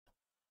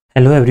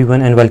Hello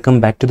everyone and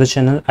welcome back to the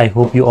channel. I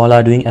hope you all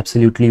are doing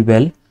absolutely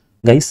well.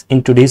 Guys,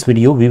 in today's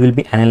video, we will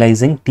be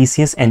analyzing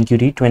TCS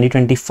NQT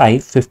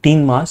 2025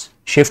 15 March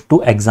shift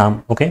to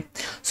exam. Okay.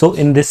 So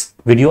in this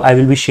video, I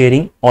will be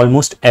sharing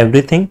almost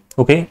everything,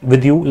 okay,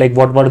 with you, like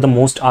what were the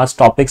most asked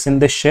topics in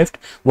this shift,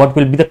 what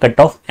will be the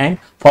cutoff, and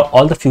for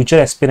all the future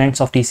aspirants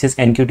of TCS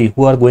NQT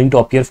who are going to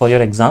appear for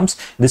your exams,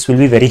 this will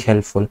be very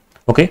helpful.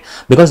 Okay,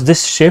 because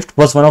this shift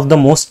was one of the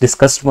most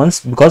discussed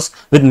ones, because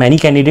with many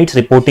candidates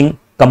reporting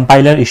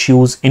compiler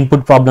issues,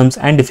 input problems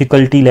and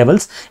difficulty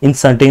levels in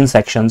certain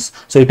sections.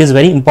 So it is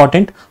very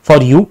important for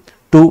you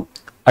to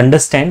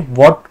understand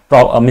what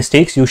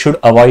mistakes you should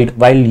avoid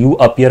while you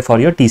appear for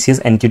your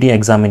TCS NQT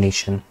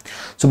examination.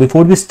 So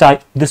before we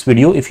start this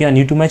video, if you are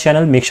new to my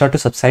channel, make sure to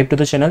subscribe to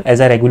the channel,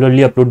 as I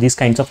regularly upload these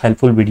kinds of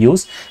helpful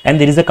videos, and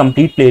there is a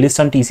complete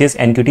playlist on TCS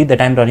NQT that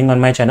I am running on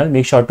my channel.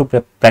 Make sure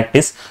to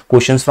practice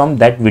questions from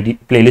that video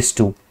playlist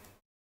too.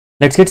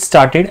 Let's get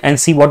started and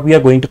see what we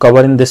are going to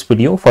cover in this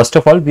video. First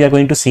of all, we are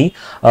going to see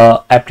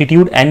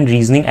aptitude and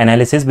reasoning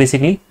analysis.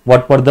 Basically,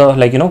 what were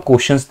the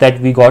questions that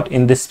we got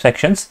in this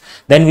sections.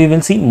 Then we will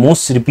see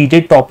most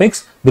repeated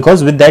topics,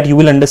 because with that you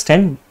will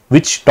understand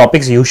which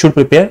topics you should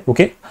prepare.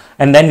 Okay,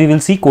 and then we will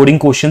see coding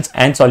questions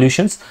and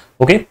solutions.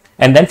 Okay,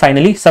 and then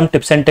finally some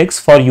tips and tricks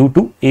for you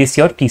to ace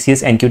your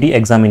TCS NQT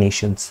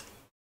examinations.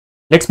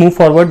 Let's move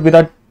forward with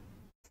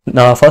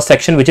our first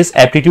section, which is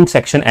aptitude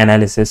section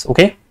analysis.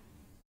 Okay.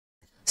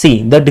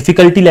 See, the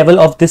difficulty level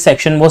of this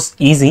section was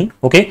easy,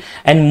 okay,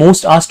 and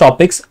most asked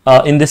topics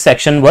in this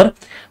section were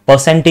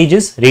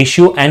percentages,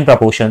 ratio and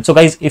proportion. So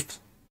guys, if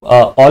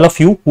all of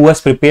you who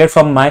has prepared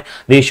from my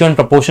ratio and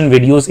proportion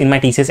videos in my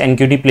TCS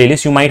NQT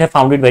playlist, you might have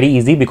found it very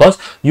easy, because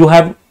you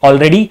have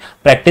already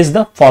practiced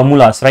the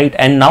formulas, right?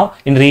 And now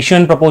in ratio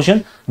and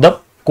proportion, the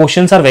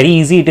questions are very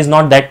easy. It is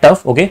not that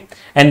tough, okay?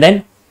 And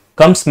then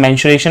comes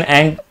mensuration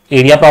and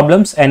area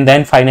problems, and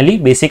then finally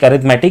basic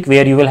arithmetic,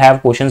 where you will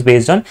have questions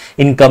based on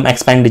income,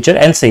 expenditure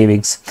and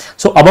savings.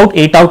 So about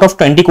 8 out of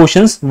 20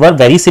 questions were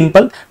very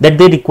simple, that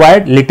they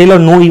required little or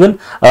no even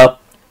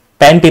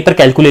pen paper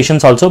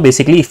calculations also.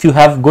 Basically, if you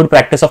have good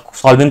practice of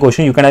solving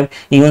questions, you can have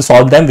even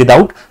solve them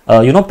without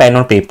pen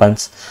or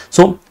papers.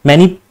 So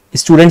many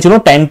students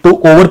tend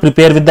to over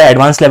prepare with the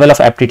advanced level of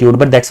aptitude,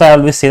 but that's why I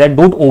always say that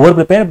don't over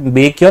prepare,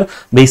 make your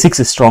basics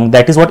strong.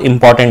 That is what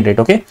important it,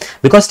 okay,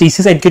 because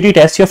TCS NQT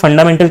tests your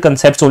fundamental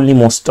concepts only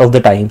most of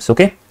the times.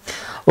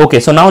 Okay,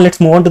 so now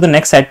let's move on to the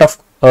next set of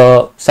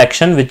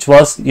section, which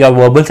was your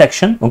verbal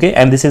section. Okay,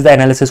 and this is the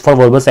analysis for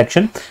verbal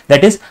section.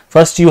 That is,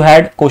 first you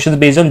had questions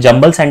based on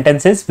jumble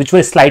sentences, which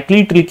were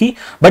slightly tricky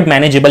but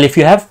manageable if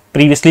you have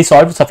previously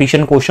solved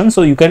sufficient questions,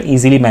 so you can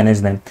easily manage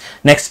them.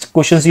 Next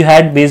questions you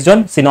had based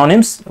on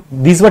synonyms.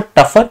 These were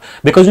tougher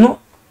because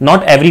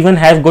not everyone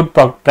has good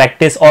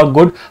practice or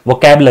good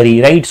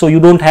vocabulary, right? So you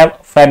don't have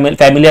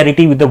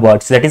familiarity with the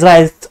words. That is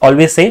why I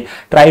always say,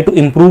 try to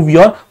improve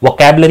your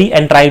vocabulary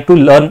and try to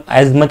learn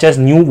as much as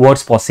new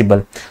words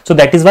possible. So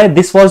that is why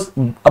this was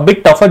a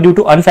bit tougher due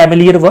to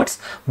unfamiliar words,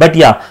 but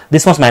yeah,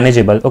 this was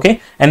manageable.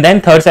 Okay, and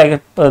then third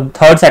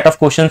set of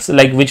questions,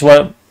 like which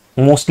were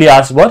mostly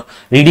asked, were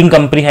reading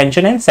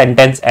comprehension and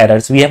sentence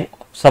errors. We have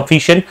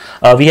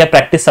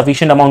practiced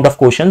sufficient amount of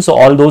questions, so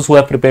all those who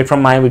have prepared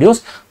from my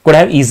videos could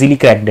have easily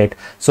cracked it.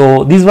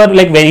 So these were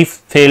like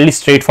fairly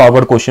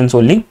straightforward questions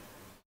only.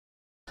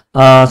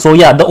 So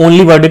yeah, the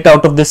only verdict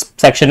out of this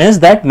section is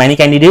that many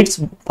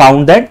candidates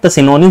found that the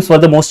synonyms were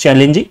the most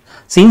challenging,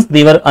 since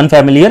they were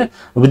unfamiliar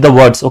with the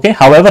words. Okay,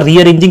 however,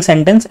 rearranging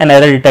sentence and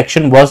error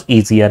detection was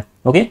easier.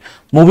 Okay,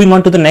 moving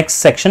on to the next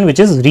section, which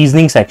is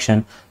reasoning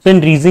section. So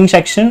in reasoning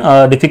section,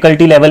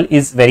 difficulty level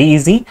is very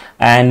easy,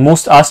 and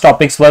most asked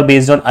topics were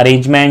based on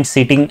arrangement,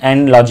 seating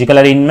and logical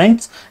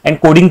arrangements, and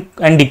coding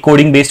and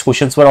decoding based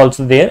questions were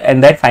also there.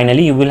 And then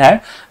finally you will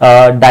have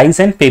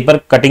dice and paper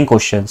cutting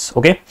questions.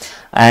 Okay,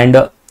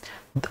 and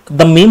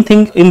the main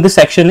thing in this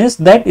section is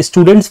that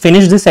students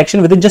finish this section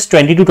within just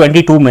 20 to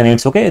 22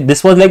 minutes. Okay,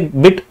 this was like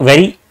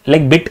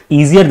bit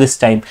easier this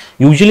time.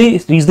 Usually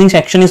reasoning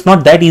section is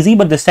not that easy,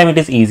 but this time it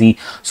is easy.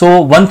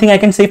 So one thing I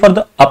can say for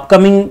the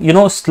upcoming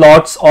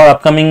slots or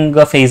upcoming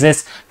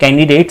phases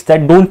candidates,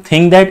 that don't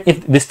think that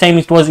if this time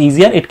it was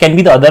easier, it can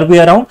be the other way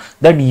around,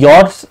 that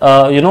yours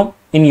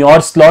in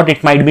your slot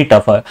it might be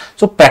tougher.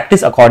 So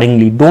practice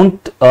accordingly.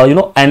 Don't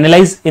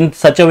analyze in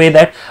such a way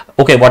that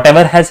okay,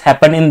 whatever has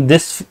happened in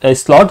this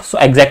slot, so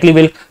exactly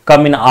will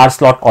come in our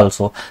slot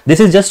also. This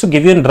is just to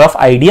give you a rough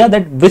idea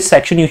that which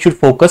section you should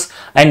focus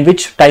and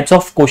which types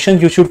of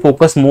questions you should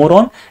focus more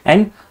on,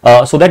 and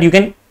so that you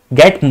can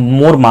get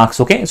more marks.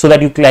 Okay, so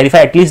that you clarify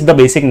at least the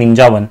basic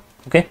ninja one.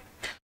 Okay,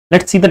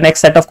 let's see the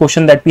next set of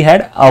questions that we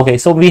had. Okay,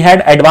 so we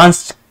had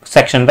advanced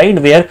section, right,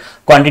 where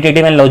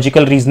quantitative and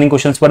logical reasoning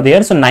questions were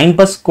there. So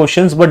 9+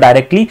 questions were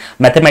directly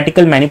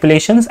mathematical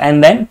manipulations,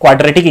 and then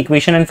quadratic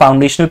equation and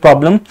foundational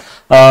problem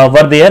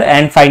were there.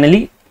 And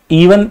finally,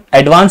 even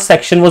advanced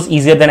section was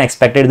easier than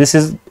expected. This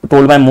is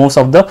told by most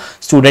of the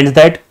students,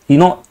 that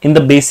in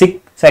the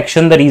basic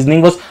section, the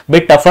reasoning was a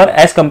bit tougher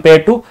as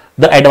compared to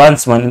the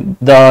advanced one.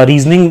 The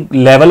reasoning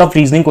level of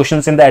reasoning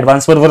questions in the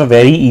advanced one were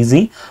very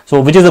easy, so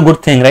which is a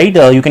good thing, right?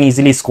 You can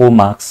easily score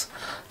marks.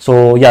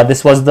 So yeah,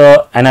 this was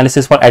the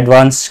analysis for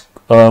advanced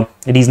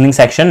reasoning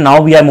section. Now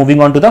we are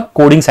moving on to the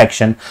coding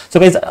section. So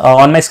guys,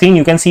 on my screen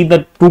you can see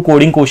the 2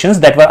 coding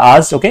questions that were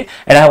asked, okay,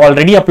 and I have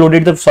already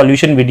uploaded the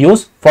solution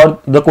videos for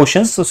the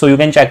questions, so you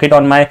can check it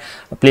on my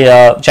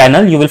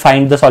channel. You will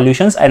find the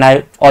solutions, and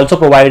I also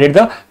provided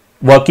the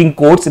working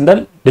codes in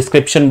the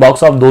description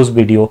box of those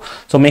video,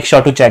 so make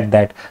sure to check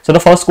that. So the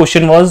first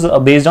question was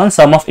based on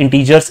sum of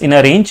integers in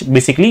a range.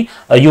 Basically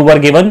you were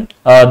given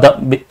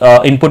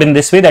the input in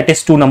this way, that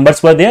is 2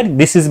 numbers were there.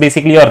 This is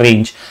basically your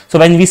range. So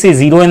when we say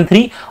 0 and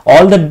 3,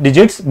 all the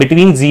digits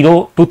between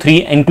 0 to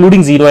 3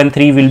 including 0 and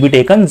 3 will be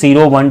taken,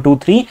 0 1 2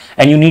 3,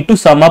 and you need to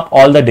sum up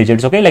all the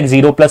digits, okay, like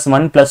 0 plus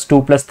 1 plus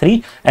 2 plus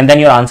 3, and then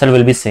your answer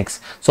will be 6.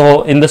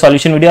 So in the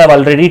solution video I have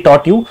already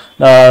taught you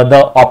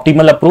the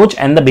optimal approach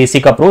and the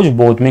basic approach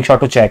both. Make sure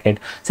to check it.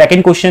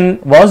 Second question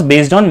was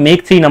based on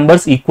make 3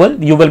 numbers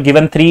equal. You were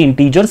given 3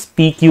 integers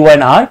P, Q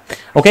and R,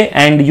 okay,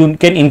 and you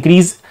can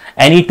increase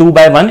any 2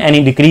 by 1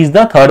 and decrease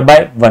the third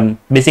by 1.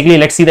 Basically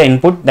let's see the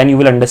input, then you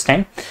will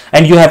understand.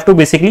 And you have to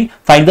basically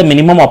find the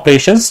minimum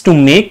operations to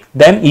make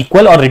them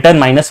equal or return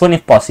 -1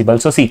 if possible.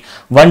 So see,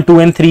 1 2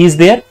 and 3 is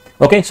there,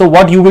 okay. So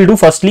what you will do,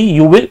 firstly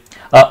you will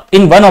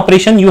in one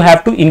operation you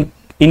have to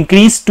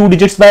increase 2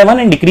 digits by 1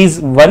 and decrease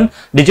 1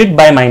 digit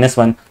by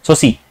 -1. So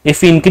see,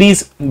 if we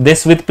increase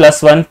this with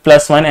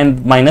 +1 and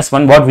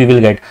 -1, what we will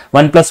get?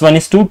 1 plus 1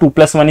 is 2, 2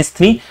 plus 1 is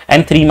 3,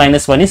 and 3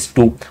 minus 1 is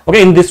 2.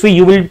 Okay, in this way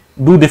you will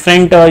do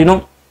different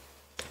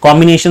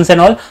combinations and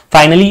all.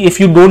 Finally,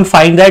 if you don't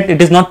find that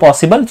it is not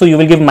possible, so you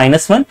will give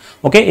 -1.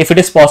 Okay, if it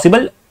is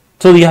possible,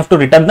 so you have to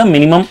return the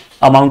minimum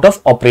amount of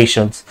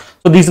operations.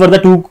 So these were the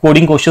 2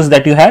 coding questions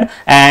that you had,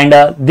 and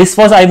this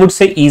was, I would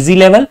say, easy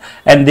level,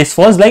 and this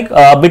was like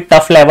a bit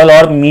tough level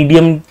or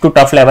medium to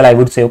tough level, I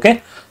would say.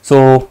 Okay,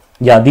 so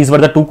yeah, these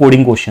were the 2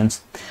 coding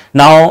questions.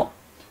 Now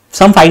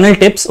some final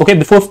tips. Okay,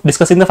 before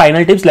discussing the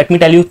final tips, let me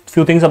tell you a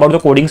few things about the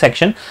coding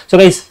section. So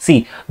guys,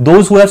 see,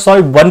 those who have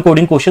solved 1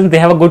 coding question, they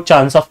have a good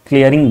chance of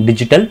clearing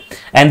digital,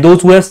 and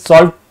those who have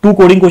solved 2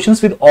 coding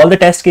questions with all the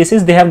test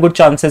cases, they have good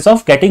chances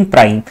of getting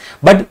prime.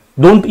 But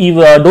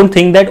don't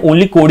think that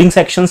only coding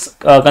sections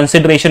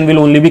consideration will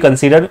only be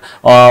considered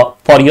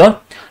for your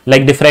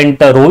like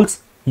different roles.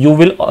 You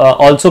will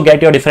also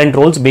get your different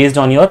roles based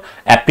on your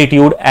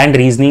aptitude and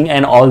reasoning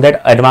and all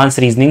that advanced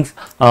reasoning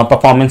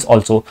performance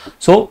also.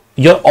 So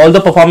your all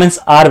the performance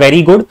are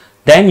very good,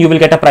 then you will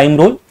get a prime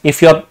role.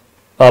 If your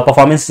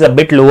performance is a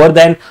bit lower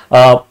than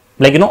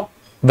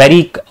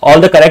all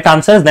the correct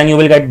answers, then you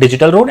will get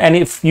digital role. And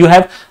if you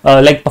have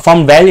like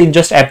performed well in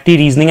just aptitude,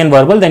 reasoning and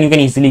verbal, then you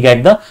can easily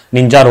get the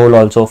ninja role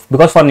also,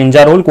 because for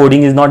ninja role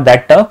coding is not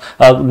that tough,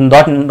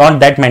 not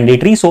that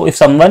mandatory. So if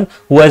someone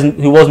who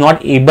was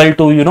not able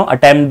to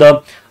attempt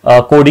the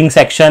coding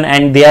section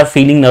and they are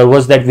feeling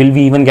nervous that will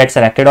we even get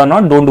selected or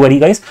not, don't worry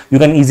guys, you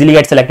can easily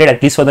get selected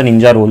at least for the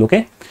ninja role.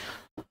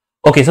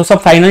 Okay, so some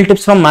final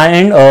tips from my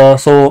end.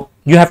 So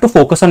you have to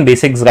focus on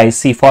basics, guys.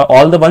 See, for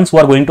all the ones who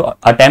are going to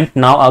attempt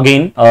now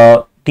again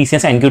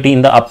TCS NQT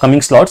in the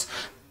upcoming slots,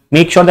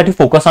 make sure that you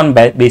focus on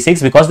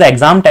basics, because the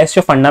exam tests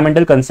your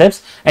fundamental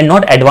concepts and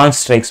not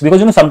advanced tricks.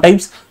 Because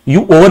sometimes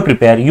you over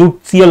prepare, you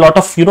see a lot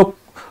of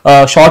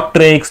short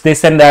tricks,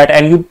 this and that,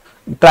 and you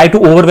try to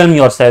overwhelm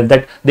yourself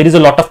that there is a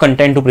lot of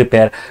content to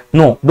prepare.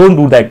 No, don't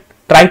do that.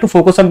 Try to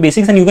focus on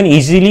basics and you can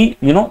easily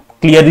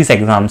clear these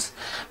exams.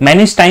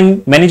 Manage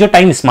your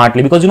time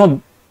smartly, because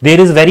there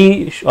is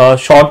very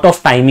short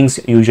of timings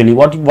usually.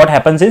 What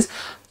happens is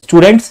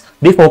students,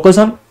 they focus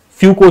on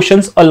few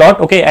questions a lot,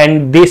 okay,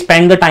 and they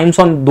spend the times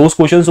on those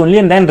questions only,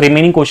 and then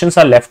remaining questions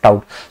are left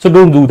out. So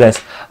don't do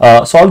this.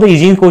 Solve the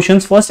easy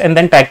questions first and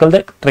then tackle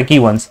the tricky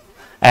ones.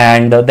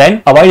 And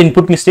then avoid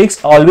input mistakes.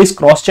 Always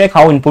cross check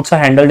how inputs are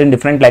handled in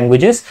different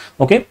languages,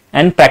 okay,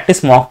 and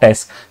practice mock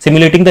tests.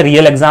 Simulating the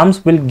real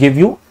exams will give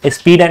you a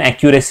speed and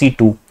accuracy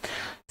too.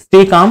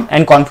 Stay calm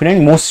and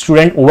confident. Most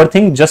students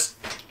overthink. Just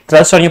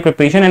trust on your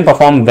preparation and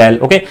perform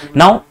well. Okay,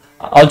 now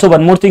also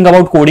one more thing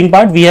about coding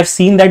part, we have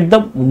seen that the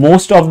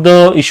most of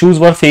the issues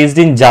were faced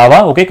in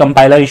Java. Okay,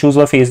 compiler issues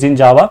were faced in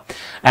Java,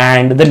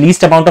 and the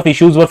least amount of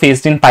issues were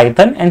faced in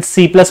Python, and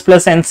C++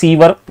 and C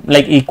were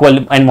like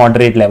equal and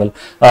moderate level.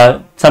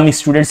 Some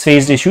students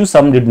faced issues,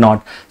 some did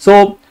not.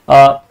 So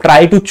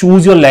try to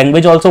choose your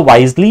language also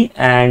wisely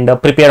and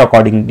prepare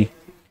accordingly.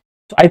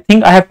 So I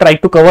think I have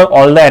tried to cover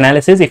all the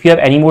analysis. If you have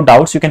any more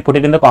doubts, you can put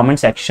it in the comment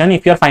section.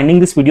 If you are finding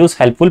this videos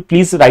helpful,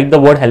 please write the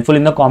word helpful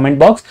in the comment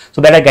box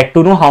so that I get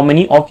to know how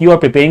many of you are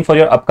preparing for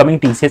your upcoming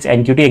TCS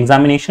NQT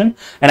examination.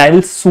 And I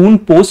will soon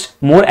post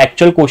more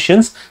actual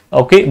questions,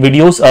 okay,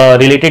 videos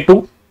related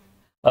to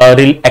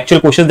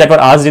actual questions that were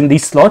asked in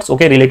these slots,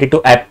 okay, related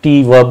to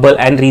aptitude, verbal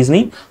and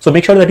reasoning. So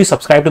make sure that you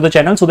subscribe to the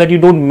channel so that you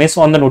don't miss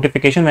on the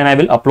notification when I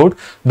will upload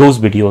those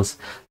videos.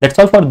 That's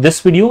all for this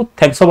video.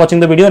 Thanks for watching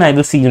the video and I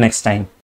will see you next time.